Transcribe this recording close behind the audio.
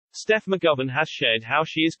Steph McGovern has shared how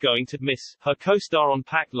she is going to miss her co-star on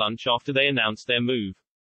Packed Lunch after they announced their move.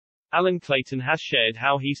 Alan Clayton has shared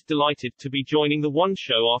how he's delighted to be joining the One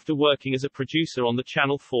show after working as a producer on the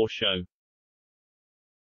Channel 4 show.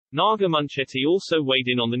 Naga Munchetty also weighed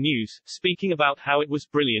in on the news, speaking about how it was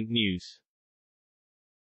brilliant news.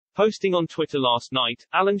 Posting on Twitter last night,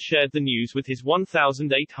 Alan shared the news with his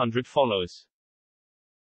 1,800 followers.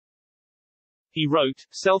 He wrote,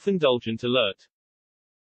 "Self-indulgent alert.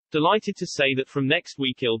 Delighted to say that from next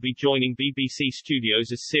week I'll be joining BBC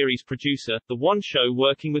Studios as series producer, The One show,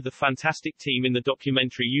 working with the fantastic team in the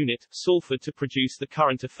documentary unit, Salford, to produce the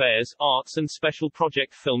current affairs, arts and special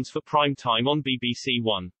project films for prime time on BBC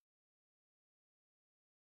One."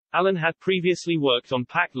 Alan had previously worked on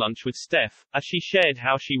Packed Lunch with Steph, as she shared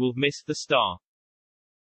how she will miss the star.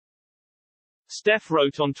 Steph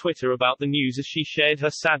wrote on Twitter about the news as she shared her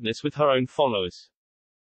sadness with her own followers.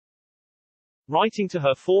 Writing to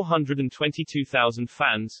her 422,000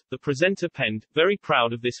 fans, the presenter penned, "Very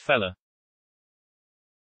proud of this fella.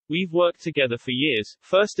 We've worked together for years,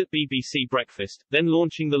 first at BBC Breakfast, then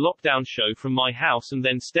launching the Lockdown show from my house and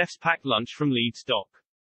then Steph's Packed Lunch from Leeds Doc.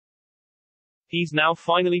 He's now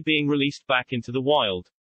finally being released back into the wild.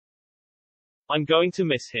 I'm going to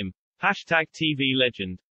miss him. #TV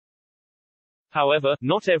legend." However,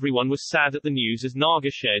 not everyone was sad at the news as Naga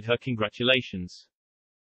shared her congratulations.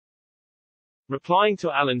 Replying to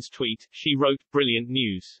Alan's tweet, she wrote, "Brilliant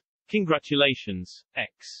news. Congratulations,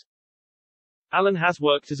 X." Alan has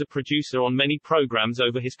worked as a producer on many programs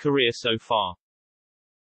over his career so far.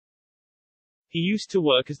 He used to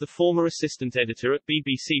work as the former assistant editor at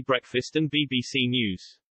BBC Breakfast and BBC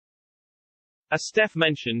News. As Steph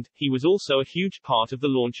mentioned, he was also a huge part of the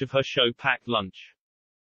launch of her show Packed Lunch.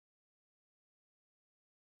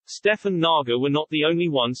 Steph and Naga were not the only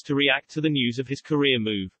ones to react to the news of his career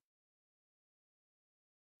move.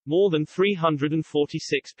 More than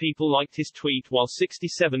 346 people liked his tweet while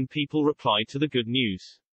 67 people replied to the good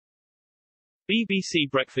news. BBC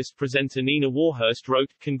Breakfast presenter Nina Warhurst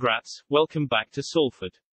wrote, "Congrats, welcome back to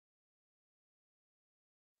Salford."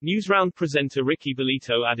 Newsround presenter Ricky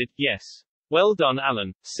Bolito added, "Yes. Well done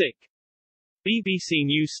Alan, sick." BBC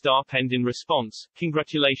News star penned in response,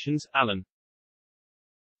 "Congratulations, Alan."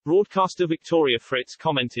 Broadcaster Victoria Fritz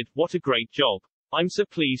commented, "What a great job. I'm so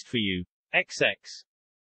pleased for you. XX."